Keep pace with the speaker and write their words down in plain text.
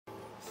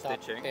top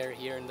Stitching. pair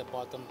here and the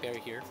bottom pair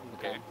here from the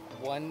Okay.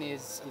 cam. One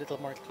is a little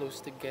more close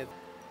together.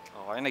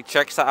 Okay,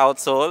 nag-check sa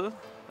outsole.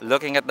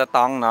 Looking at the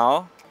tongue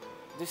now.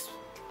 This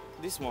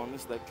one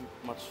is like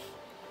much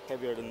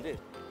heavier than this.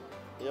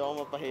 Hindi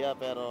ako mapahiya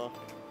pero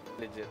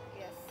Legit.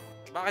 Yes.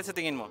 Bakit sa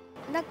tingin mo?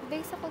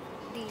 Nag-base ako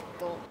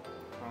dito.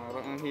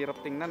 Parang ang hirap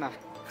tingnan ah.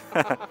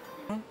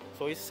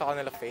 So isa sa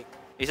kanila fake.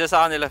 Isa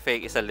sa kanila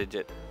fake, isa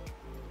legit.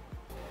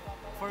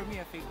 For me,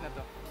 a fake na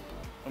to.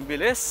 Ang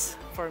bilis.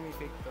 For me,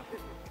 fake to.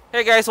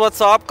 Hey guys, what's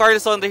up? Karl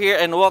Lisondra here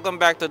and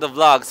welcome back to the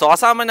vlog. So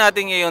kasama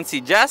natin ngayon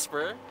si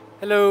Jasper.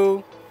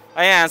 Hello!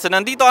 Ayan, so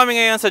nandito kami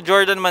ngayon sa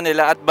Jordan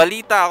Manila at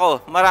balita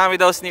ako, marami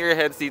daw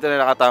sneakerheads dito na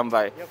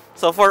nakatambay. Yep.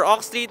 So for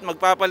Ox Street,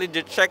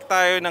 magpapalegit check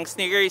tayo ng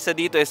sneaker. Isa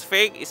dito is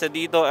fake, isa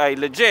dito ay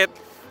legit.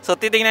 So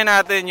titingnan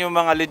natin yung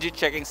mga legit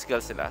checking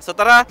skills nila. So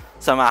tara,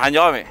 samahan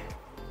nyo kami.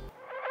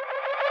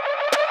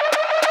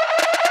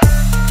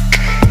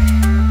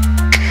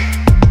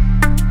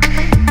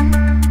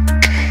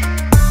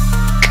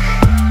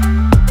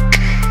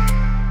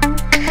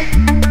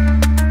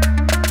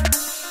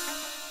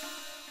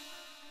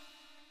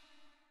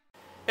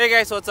 Hey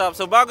guys, what's up?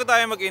 So bago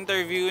tayo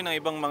mag-interview ng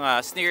ibang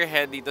mga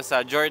sneakerhead dito sa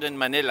Jordan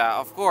Manila,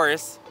 of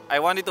course, I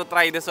wanted to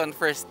try this one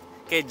first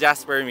kay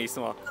Jasper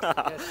mismo.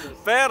 Yes.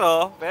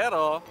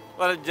 pero,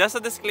 well, just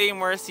a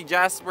disclaimer, si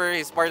Jasper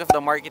is part of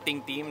the marketing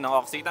team ng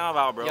Oxy. Tama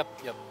ba, bro?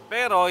 Yep.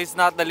 Pero he's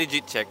not the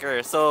legit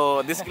checker. So,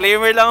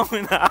 disclaimer lang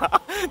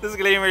muna.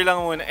 Disclaimer lang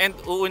muna. And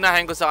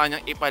uunahin ko sa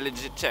kanyang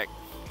ipa-legit check.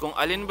 Kung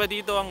alin ba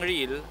dito ang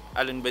real,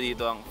 alin ba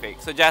dito ang fake.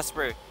 So,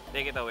 Jasper,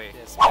 take it away.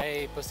 Yes,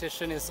 my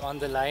position is on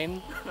the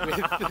line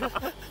with,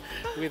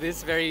 with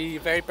this very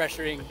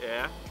pressuring.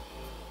 Yeah?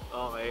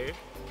 Okay.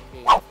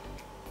 Okay.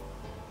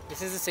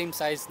 This is the same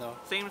size, no?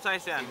 Same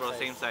size yan, bro.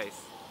 Same size.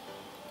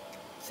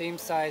 Same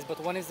size, but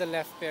one is the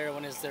left pair,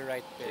 one is the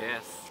right pair.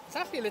 Yes. It's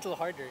actually a little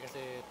harder kasi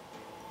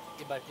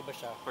iba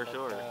siya. For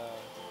sure.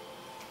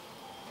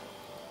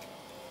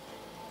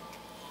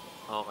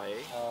 Okay.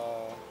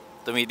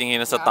 Tumitingin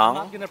na sa I'm tongue.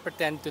 not gonna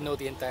pretend to know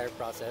the entire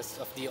process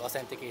of the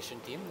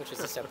authentication team, which is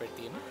a separate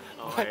team.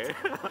 Okay.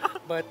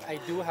 But I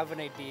do have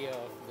an idea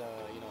of the,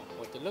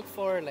 what to look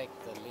for, like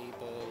the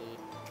label,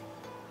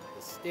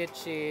 the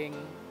stitching.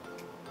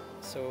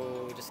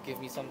 So just give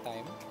me some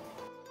time.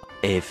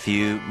 A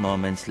few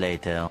moments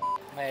later.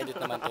 May edit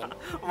naman to.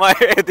 May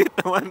edit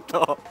naman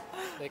to.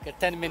 Like a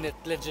 10-minute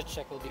legit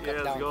check will be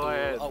cut Yes, down go to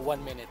ahead.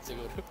 1 minute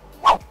siguro.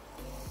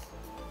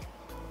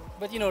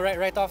 But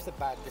right off the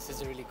bat, this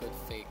is a really good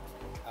fake.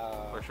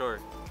 For sure.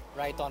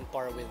 Right on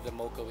par with the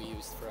mocha we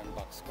used for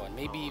Unbox Con.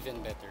 Maybe even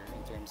better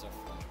in terms of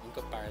in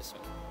comparison.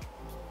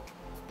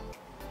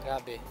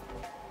 Grabe.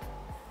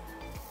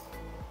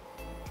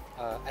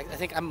 I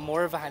think I'm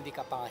more of a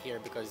handicap here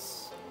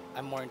because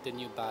I'm more into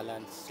New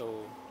Balance. So,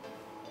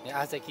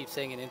 yeah, as I keep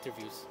saying in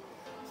interviews,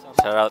 so I'm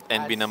Shout out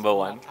not NB number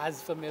 1. not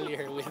as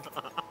familiar with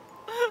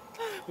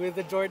with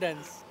the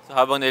Jordans. So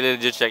habang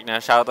nile-legit check na,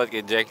 shoutout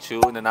kay Jack Chu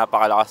na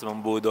napakalakas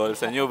mong budol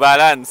sa New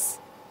Balance.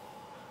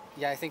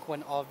 Yeah, I think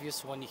one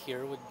obvious one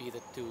here would be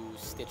the two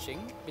stitching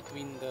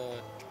between the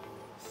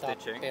top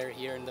Stitching? pair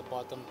here and the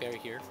bottom pair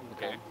here from the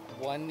Okay. cam.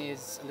 One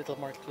is a little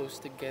more close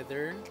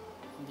together.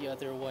 The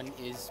other one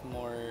is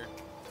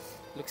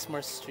looks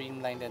more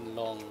streamlined and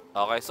long.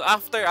 Okay, so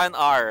after an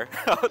hour,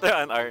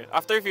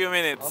 after a few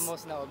minutes,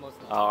 Almost now.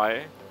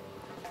 okay,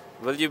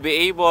 will you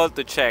be able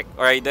to check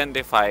or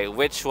identify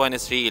which one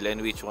is real and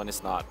which one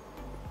is not?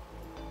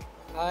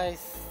 I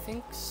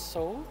think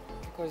so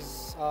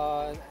because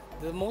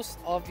the most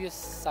obvious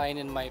sign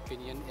in my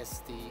opinion is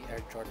the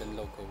Air Jordan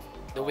logo.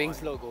 The Wings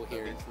logo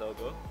here. Wings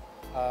logo.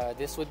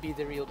 This would be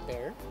the real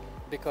pair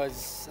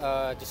because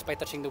just by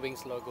touching the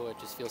Wings logo, it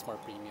just feels more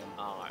premium.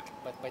 Okay.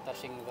 But by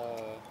touching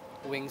the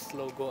Wings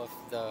logo of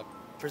the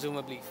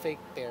presumably fake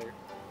pair,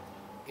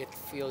 it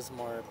feels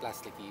more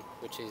plasticky,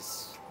 which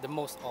is the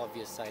most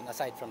obvious sign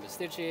aside from the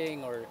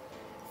stitching or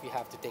if you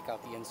have to take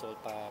out the insole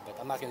pa, but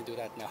I'm not gonna do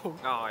that now.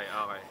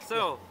 Okay.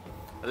 So,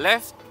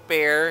 left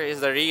pair is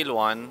the real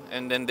one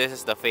and then this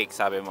is the fake,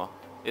 sabi mo.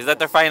 Is that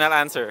the final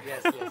answer?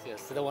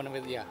 Yes. The one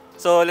with, yeah.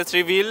 So, let's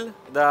reveal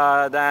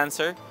the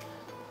answer.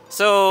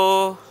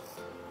 So,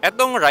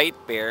 etong right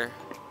pair,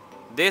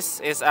 this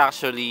is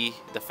actually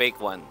the fake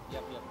one.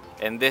 Yep.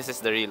 And this is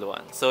the real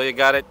one. So, you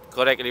got it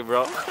correctly,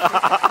 bro.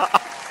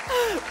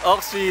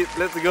 Ox Street,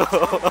 let's go.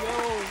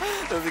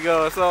 Let's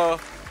go. So,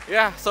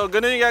 yeah. So,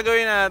 ganun yung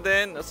gagawin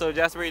natin. So,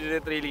 Jasper did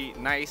it really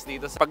nice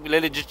dito sa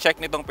pag-legit check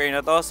nitong pair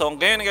na to. So,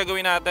 ngayon yung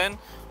gagawin natin,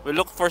 we'll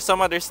look for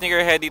some other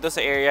sneakerhead dito sa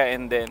area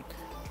and then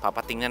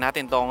papatingnan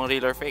natin tong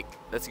real or fake.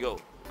 Let's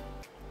go.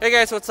 Hey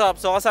guys, what's up?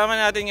 So kasama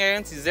natin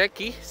ngayon si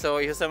Zeki.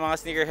 So isa sa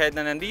mga sneakerhead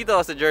na nandito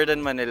sa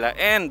Jordan Manila.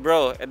 And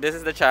bro, this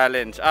is the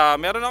challenge.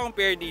 Meron akong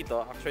pair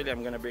dito. Actually,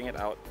 I'm gonna bring it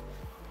out.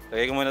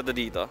 Lagay ko muna to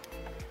dito.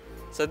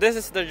 So this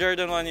is the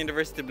Jordan 1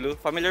 University Blue.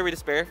 Familiar with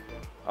this pair?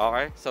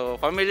 Okay. So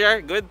familiar?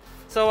 Good.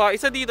 So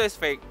isa dito is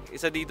fake.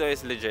 Isa dito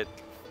is legit.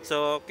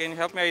 So can you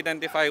help me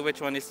identify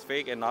which one is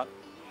fake and not?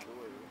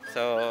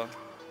 So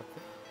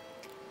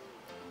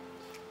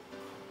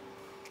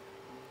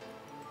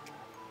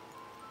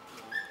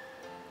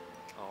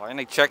Okay,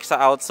 nag-check sa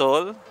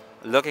outsole.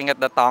 Looking at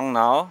the tongue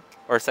now.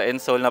 Or sa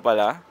insole na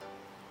pala.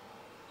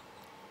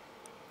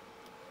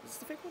 Is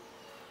this the fake one?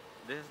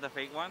 This is the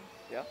fake one?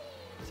 Yeah.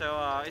 So,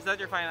 is that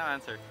your final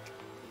answer?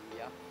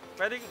 Yeah.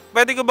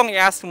 Pwede ko bang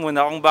i-ask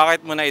muna kung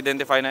bakit mo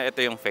na-identify na ito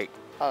yung fake?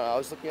 I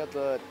was looking at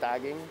the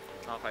tagging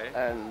Okay.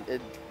 and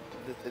it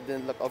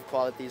didn't look of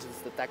quality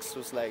since the text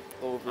was like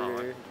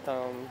over.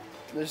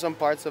 There's some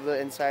parts of the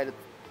inside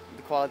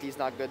the quality is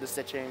not good. The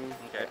stitching,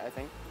 Okay. I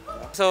think.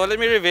 So, let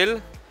me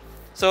reveal.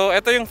 So,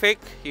 ito yung fake,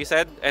 he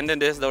said, and then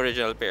this is the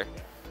original pair.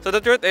 So, the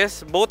truth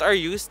is, both are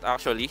used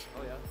actually.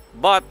 Oh yeah.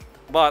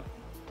 But,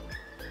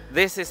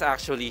 this is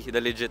actually the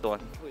legit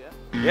one. Oh yeah.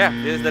 Yeah,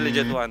 this is the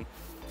legit one.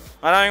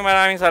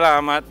 Maraming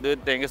salamat,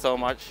 dude. Thank you so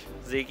much,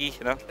 Ziki.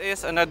 You know?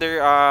 This is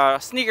another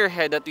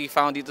sneakerhead that we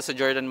found dito sa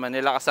Jordan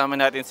Manila. Kasama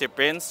natin si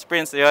Prince.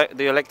 Prince,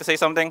 do you like to say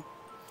something?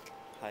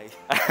 Hi.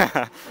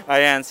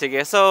 Ayan,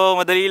 sige. So,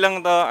 madali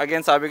lang to.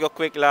 Again, sabi ko,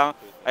 quick lang.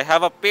 I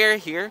have a pair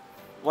here.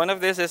 One of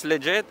this is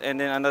legit and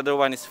then another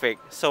one is fake.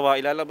 So,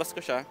 ilalabas ko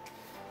siya.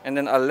 And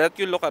then I'll let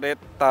you look at it.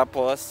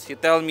 Tapos, you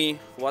tell me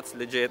what's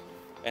legit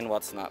and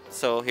what's not.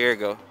 So, here you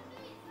go.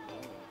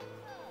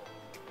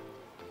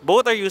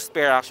 Both are used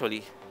pair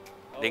actually.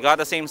 They got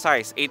the same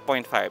size,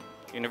 8.5.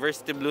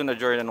 University blue na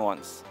Jordan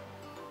 1s.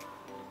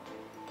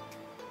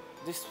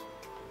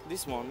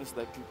 This one is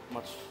like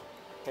much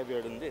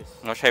heavier than this.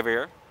 Much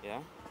heavier.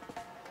 Yeah.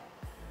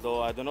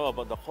 Though I don't know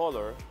about the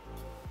color.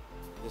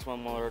 This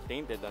one more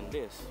tainted than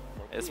this.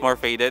 It's more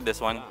faded,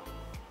 this one.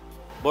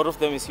 Yeah. Both of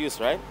them is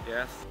used, right?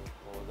 Yes.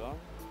 Hold on.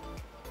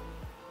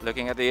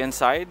 Looking at the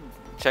inside,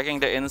 checking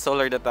the insole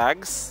or the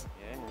tags.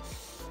 Yes.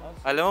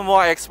 Alam mo,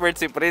 mga expert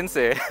si Prince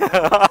eh.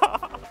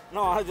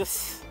 No, I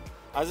just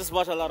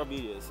watch a lot of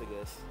videos, I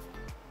guess.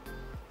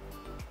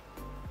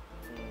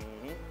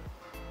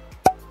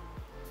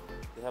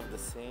 They have the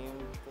same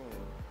thing.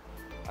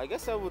 I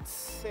guess I would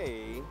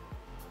say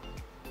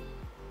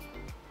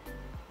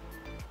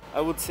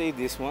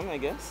this one, I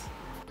guess.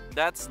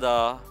 That's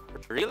the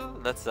real,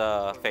 that's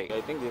the fake.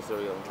 I think this is the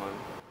real one.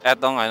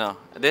 Etong ano,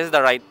 this is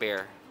the right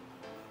pair.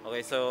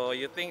 Okay, so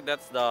you think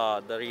that's the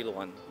real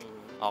one.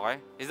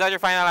 Okay? Is that your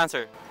final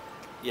answer?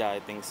 Yeah, I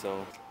think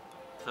so.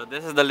 So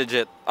this is the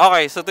legit.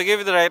 Okay, so to give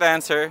you the right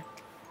answer,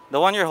 the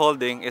one you're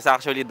holding is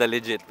actually the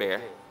legit pair.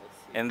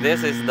 And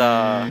this is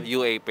the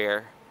UA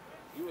pair.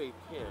 UA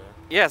pair?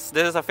 Yes,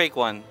 this is a fake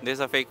one.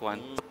 This is a fake one.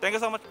 Thank you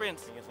so much,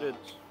 Prince. Thank you so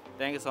much.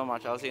 Thank you so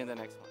much. I'll see you in the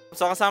next one.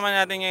 So kasama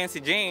natin ngayon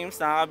si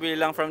James, nakakabili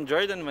lang from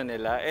Jordan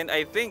Manila. And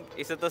I think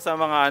isa to sa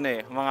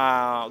mga mga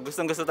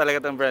gustong-gusto talaga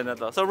itong brand na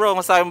to. So bro,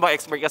 masabi mo ba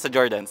expert ka sa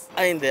Jordans?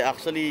 Ay hindi,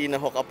 actually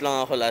na-hook up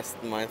lang ako last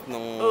month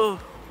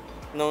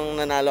nung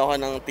nanalo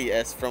ako ng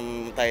TS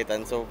from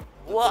Titan. So,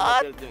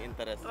 What? build yung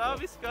interest.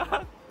 Travis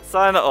ka.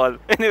 Sana all.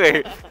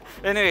 Anyway,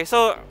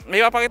 so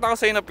may papakita ko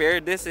sa inyo na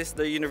pair. This is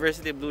the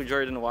University Blue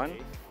Jordan 1.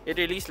 It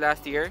released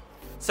last year.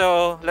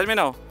 So, let me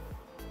know.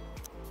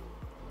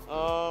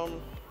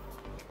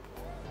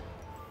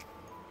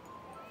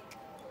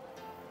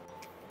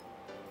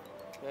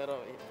 Pero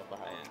ito pa.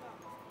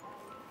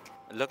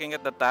 Looking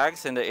at the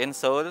tags and the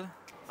insole.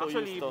 So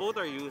Actually, used to. both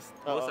are used.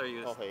 Both are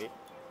used. Okay.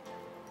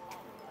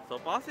 So,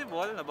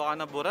 possible na baka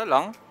nabura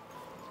lang.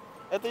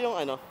 Ito yung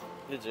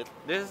legit.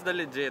 This is the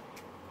legit.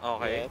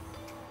 Okay. Yes.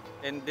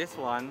 And this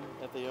one,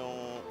 Ito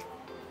yung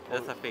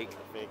that's a fake.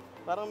 fake.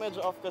 Parang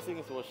medyo off kasi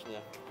yung swoosh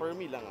niya. For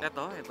me lang.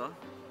 Ito.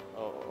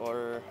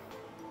 Or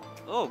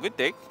Oh, good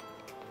take.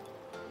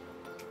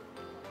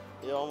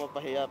 hindi ako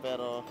mapahiya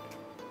pero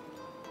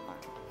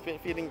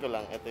feeling ko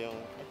lang ito yung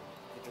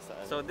ito sa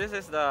So, this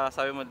is the,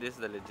 sabi mo, this is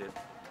the legit.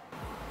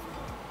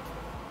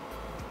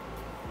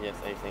 Yes,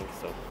 I think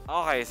so.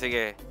 Okay,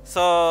 sige.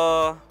 So,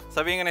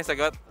 sabihin ko na yung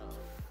sagot.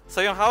 So,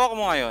 yung hawak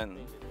mo ngayon,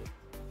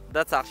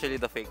 that's actually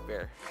the fake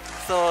pair.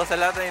 So, sa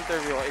lahat ng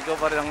interview ko, ikaw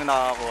pa rin ang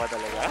nakakakuha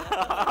talaga.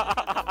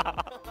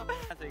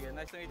 Sige,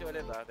 nice to meet you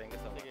ulit ha. Thank you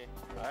so much. Sige.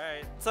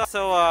 Alright.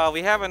 So,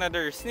 we have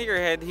another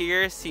sneakerhead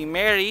here, si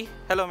Mary.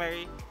 Hello,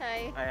 Mary.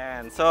 Hi.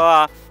 Ayan. So,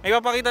 may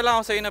papakita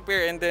lang ako sa iyo na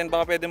pair and then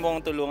baka pwede mo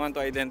akong tulungan to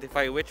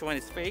identify which one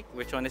is fake,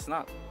 which one is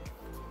not.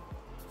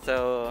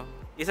 So,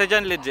 isa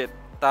dyan legit.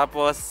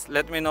 Tapos,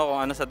 let me know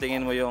kung ano sa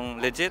tingin mo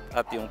yung legit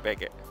at yung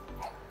peke.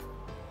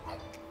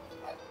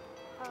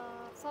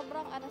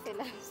 Sobrang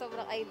sila,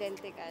 sobrang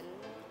identical.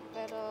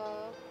 Pero,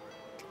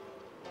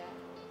 yeah.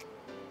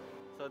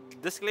 So,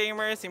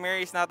 disclaimer, si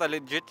Mary is not a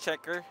legit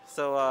checker.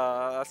 So,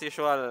 as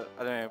usual,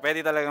 pwede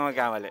talaga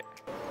magkamali.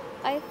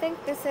 I think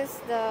this is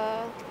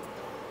the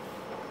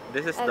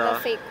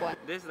fake one.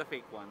 This is the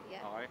fake one.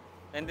 Yeah. Okay.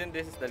 And then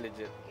this is the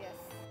legit. Yes.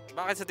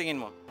 Bakit sa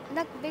tingin mo?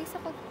 Nag-base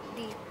ako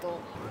dito.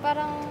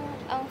 Parang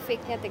ang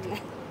fake niya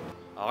tignan.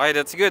 Okay,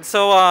 that's good.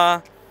 So,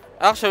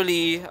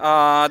 actually,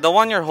 the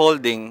one you're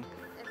holding,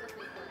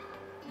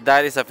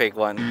 that is a fake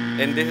one.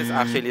 And this is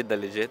actually the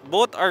legit.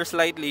 Both are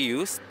slightly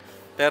used,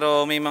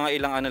 pero may mga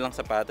ilang lang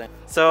sa pattern.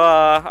 So,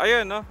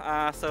 ayun, no?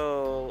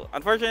 So,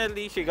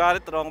 unfortunately, she got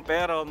it wrong,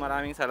 pero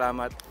maraming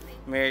salamat,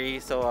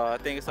 Mary. So,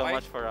 thank you so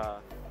much for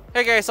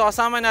Hey guys, so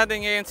kasama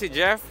natin ngayon si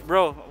Jeff.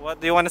 Bro, what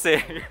do you want to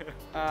say?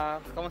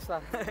 Kamusta?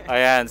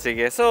 Ayan,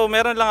 sige. So,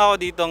 meron lang ako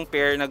ditong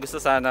pair na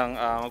gusto sanang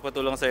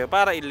magpatulong sa'yo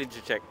para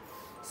i-legit check.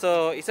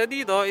 So, isa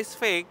dito is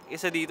fake,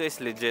 isa dito is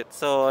legit.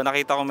 So,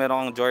 nakita ko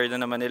meron kang Jordan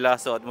na Manila,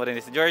 suot mo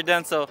rin si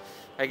Jordan. So,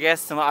 I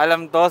guess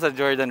maalam to sa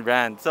Jordan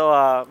brand. So,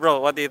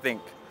 bro, what do you think?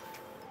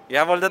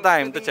 You have all the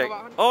time to check.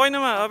 Okay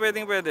naman,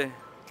 pwede.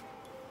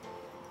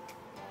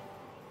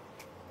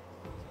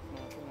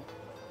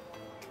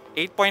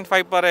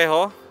 8.5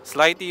 pareho,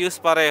 slightly used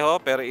pareho,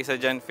 pero isa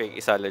dyan fake,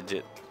 isa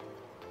legit.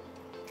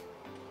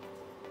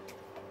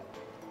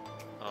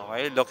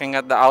 Okay, looking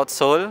at the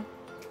outsole.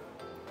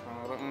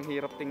 Parang ang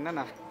hirap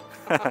tingnan ah.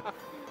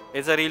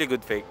 It's a really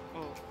good fake.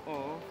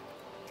 Oo.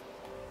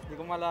 Hindi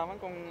ko malaman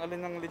kung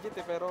alin ang legit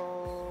pero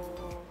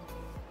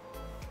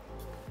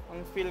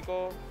ang feel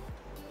ko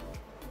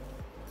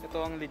ito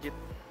ang legit.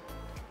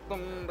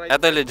 Itong right.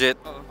 Ito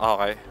legit?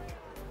 Okay.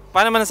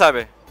 Paano mo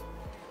nasabi?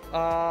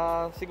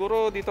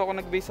 Siguro dito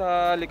ako nag-base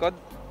sa likod.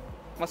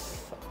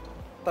 Mas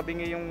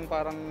tabingi yung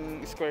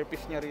parang square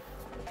piece niya rin.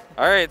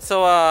 Alright,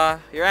 so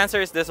your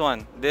answer is this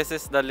one. This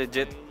is the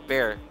legit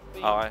pair.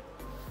 Okay.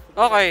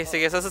 Okay,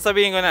 sige, so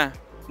sasabihin ko na.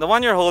 The one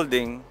you're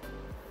holding,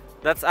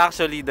 that's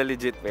actually the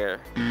legit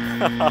pair.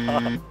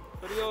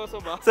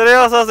 Seryoso ba?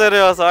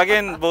 Seryoso.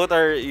 Again, both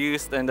are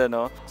used and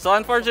ano. So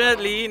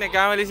unfortunately,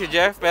 nagkamali si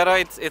Jeff, pero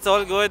it's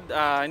all good.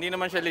 Hindi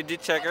naman siya legit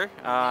checker.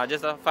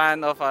 Just a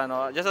fan of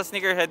just a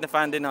sneakerhead na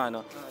fan din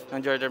ng ng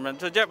Jordan brand.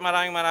 So Jeff,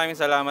 maraming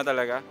salamat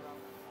talaga.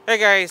 Hey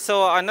guys,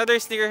 so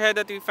another sneakerhead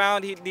that we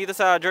found dito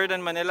sa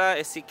Jordan Manila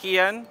is si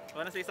Kian.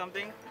 Wanna say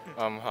something?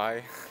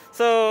 Hi.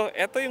 So,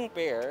 eto yung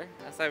pair,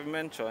 as I've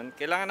mentioned,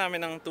 kailangan namin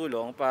ng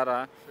tulong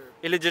para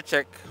i-legit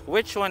check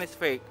which one is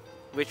fake,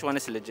 which one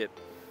is legit.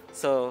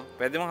 So,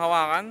 pwede mong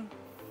hawakan,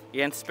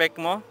 i-inspect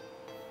mo,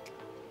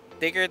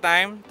 take your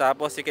time,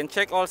 tapos you can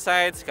check all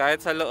sides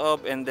kahit sa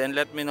loob, and then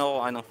let me know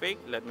kung anong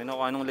fake, let me know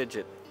kung anong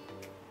legit.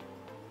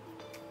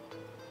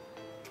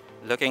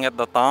 Looking at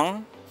the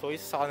tongue. So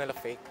isa sa kanila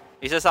fake.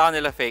 Isa sa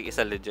kanila fake,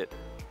 isa legit.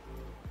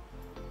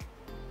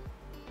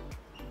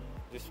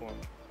 This one.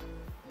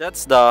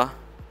 That's the...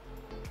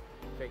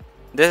 Fake.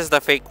 This is the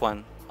fake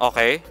one.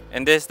 Okay.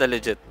 And this is the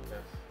legit.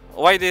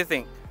 Why do you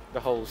think? The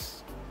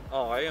hose.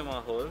 Okay, yung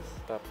mga holes.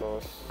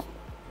 Tapos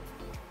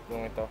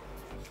yung ito.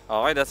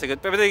 Okay, that's a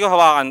good. Pwede ko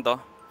hawakan to.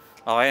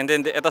 Okay, and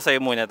then ito sa'yo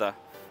muna to.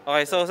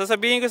 Okay, so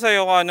sasabihin ko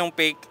sa'yo kung anong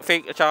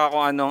fake at saka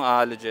kung anong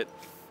legit.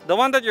 The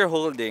one that you're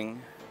holding,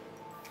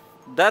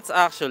 that's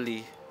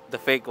actually the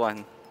fake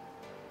one.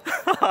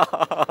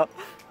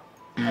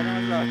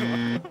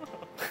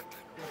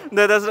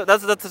 No,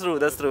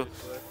 that's true.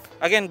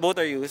 Again,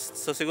 both are used.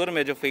 So siguro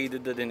medyo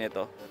faded na din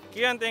ito.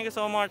 Kian, thank you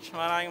so much.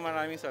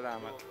 Maraming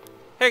salamat.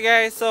 Hey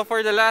guys, so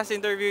for the last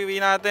interview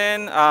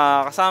natin,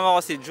 kasama ko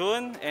si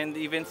June and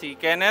even si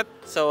Kenneth.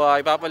 So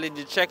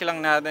ipapalegit check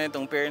lang natin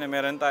itong pair na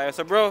meron tayo.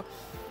 So bro,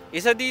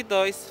 isa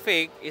dito is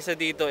fake, isa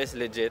dito is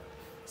legit.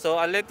 So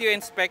I'll let you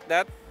inspect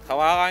that.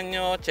 Hawakan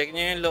nyo, check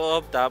nyo yung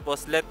loob,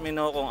 tapos let me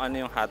know kung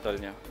ano yung hatol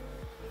nyo.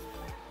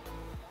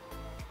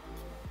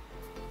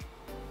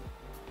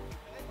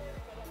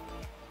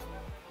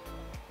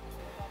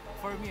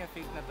 For me,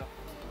 fake na to.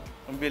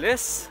 Ang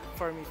bilis.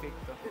 For me, fake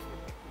to.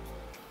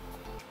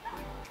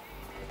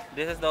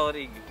 This is the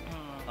orig.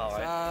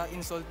 Okay. Sa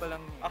insole pa lang.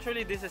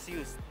 Actually, this is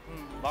used.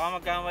 Baka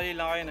magkamali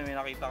lang kayo na may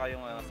nakita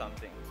kayong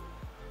something.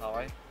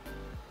 Okay?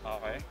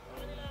 Okay.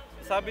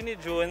 Sabi ni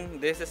June,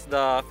 this is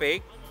the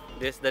fake,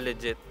 this is the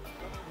legit.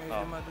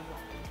 Medyo madulo.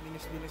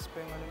 Linis pa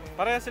yung ano yun.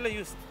 Pareha sila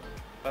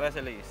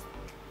used.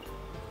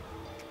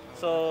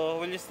 So,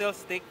 will you still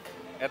stick?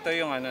 Ito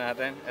yung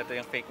natin, ito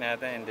yung fake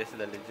natin, and this is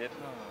the legit.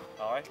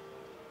 Okay?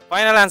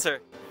 Final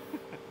answer.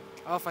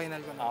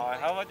 Final ko na. Okay,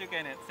 how about you,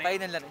 Kenneth?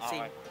 Final na rin,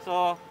 same. Okay.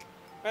 So,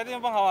 pwede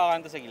mo bang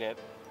hawakan to sa gilid?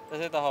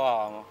 Tapos ito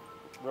hawakan mo.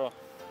 Bro.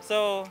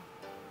 So,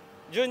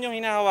 June, yung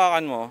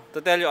hinahawakan mo, to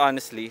tell you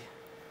honestly,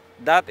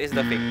 that is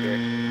the fake pair.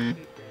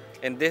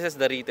 And this is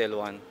the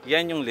retail one.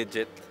 Yan yung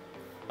legit.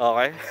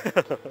 Okay?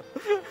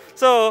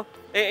 So,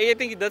 I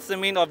think that's the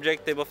main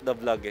objective of the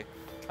vlog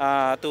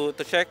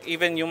to check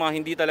even yung mga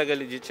hindi talaga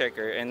legit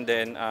checker, and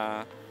then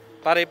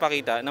para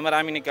ipakita na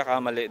maraming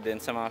nagkakamali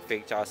din sa mga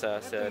fake tsaka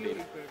sa real.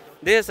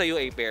 This is a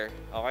UA pair.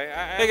 Okay?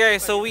 Hey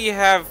guys, so we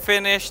have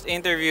finished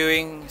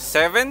interviewing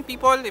 7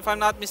 people if I'm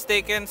not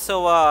mistaken.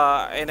 So,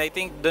 and I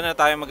think doon na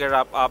tayo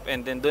mag-wrap up,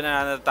 and then doon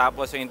na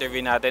natapos yung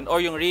interview natin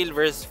or yung real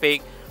versus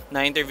fake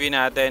na interview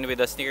natin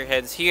with the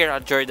sneakerheads here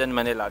at Jordan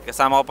Manila.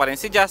 Kasama ko pa rin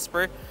si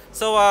Jasper.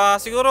 So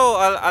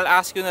siguro I'll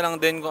ask you na lang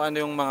din kung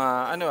ano yung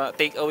mga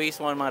takeaways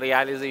mo, mga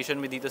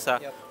realization mo dito sa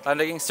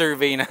naging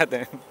survey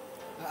natin.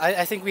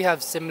 I think we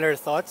have similar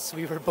thoughts.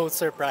 We were both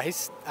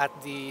surprised at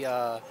the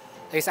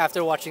I guess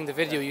after watching the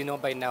video, you know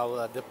by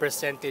now the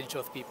percentage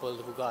of people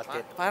who got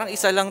it. Parang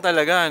isa lang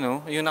talaga, no?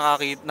 Yung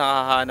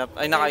nakahanap,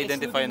 ay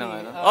naka-identify ng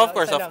ano. Of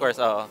course.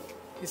 Oo.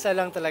 Isa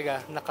lang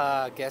talaga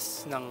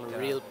naka-guess ng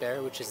real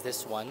pair, which is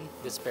this one,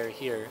 this pair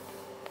here.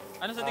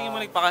 Ano sa tingin mo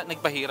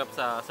nagpahirap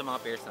sa mga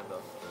pairs na to?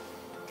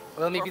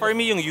 Well, maybe For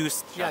me, yung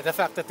used. yeah, the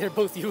fact that they're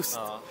both used,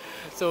 Oo.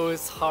 so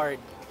it's hard.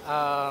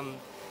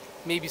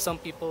 Maybe some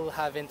people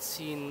haven't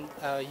seen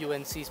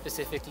UNC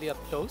specifically up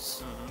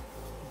close,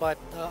 but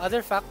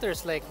other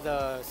factors like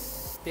the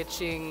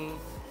stitching,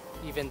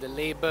 even the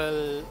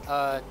label.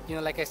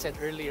 Like I said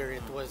earlier,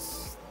 it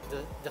was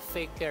the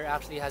fake pair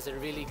actually has a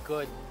really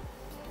good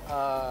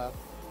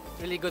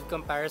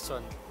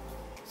comparison.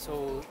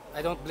 So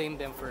I don't blame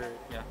them for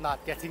not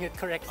getting it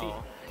correctly.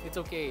 Oo.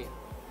 It's okay.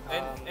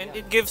 And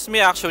it gives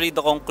me actually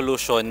the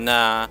conclusion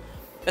na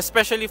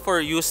especially for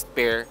used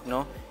pair,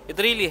 no, it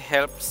really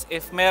helps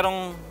if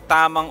merong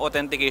tamang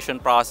authentication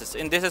process.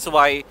 And this is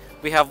why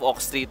we have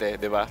Oak Street,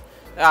 di ba?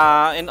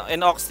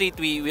 In Oak Street,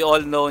 we all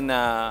know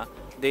na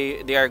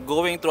they are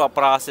going through a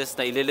process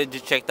na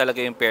i-legit check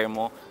talaga yung pair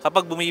mo.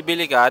 Kapag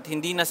bumibili ka at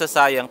hindi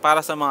nasasayang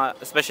para sa mga,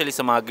 especially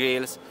sa mga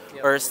grills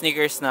or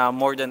sneakers na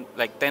more than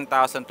like 10,000,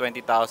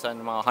 20,000,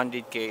 mga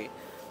 100K.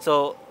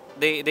 So,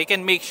 they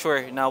can make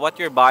sure na what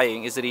you're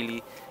buying is really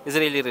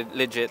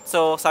legit.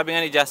 So, sabi nga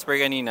ni Jasper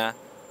kanina,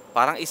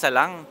 parang isa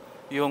lang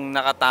yung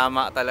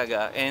nakatama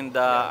talaga. And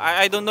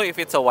I don't know if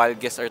it's a wild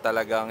guess or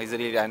talagang he's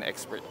really an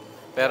expert.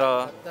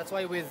 Pero that's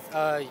why with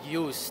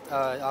used,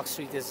 Oak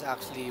Street is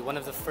actually one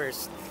of the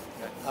first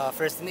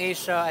in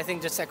Asia, I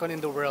think just second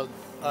in the world,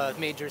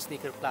 major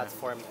sneaker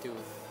platform to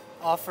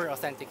offer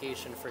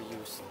authentication for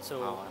used.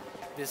 So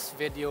this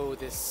video,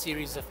 this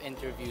series of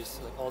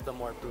interviews, like, all the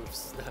more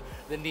proves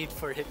the need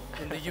for it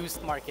in the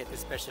used market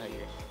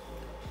especially.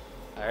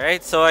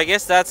 alright, so I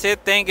guess that's it.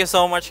 Thank you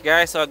so much,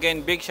 guys. So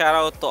again, big shout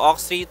out to Oak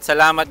Street.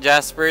 Salamat,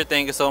 Jasper.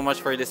 Thank you so much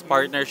for this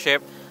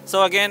partnership.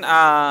 So again,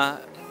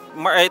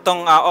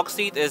 itong Oak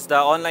Street is the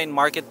online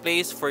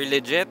marketplace for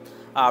legit,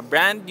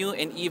 brand new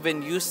and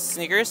even used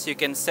sneakers. You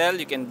can sell,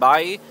 you can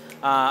buy.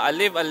 I'll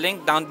leave a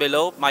link down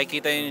below.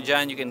 Makikita nyo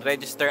dyan. You can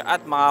register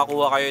at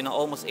makakuha kayo ng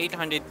almost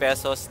 800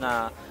 pesos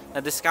na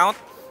discount.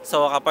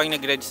 So kapag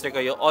nag-register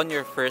kayo on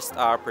your first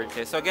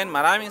purchase. So again,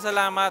 maraming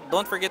salamat.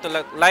 Don't forget to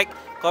like,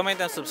 comment,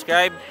 and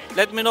subscribe.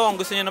 Let me know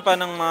kung gusto nyo na pa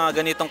ng mga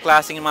ganitong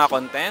klaseng mga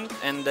content.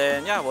 And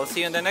then yeah, we'll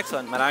see you in the next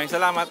one. Maraming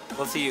salamat.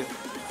 We'll see you.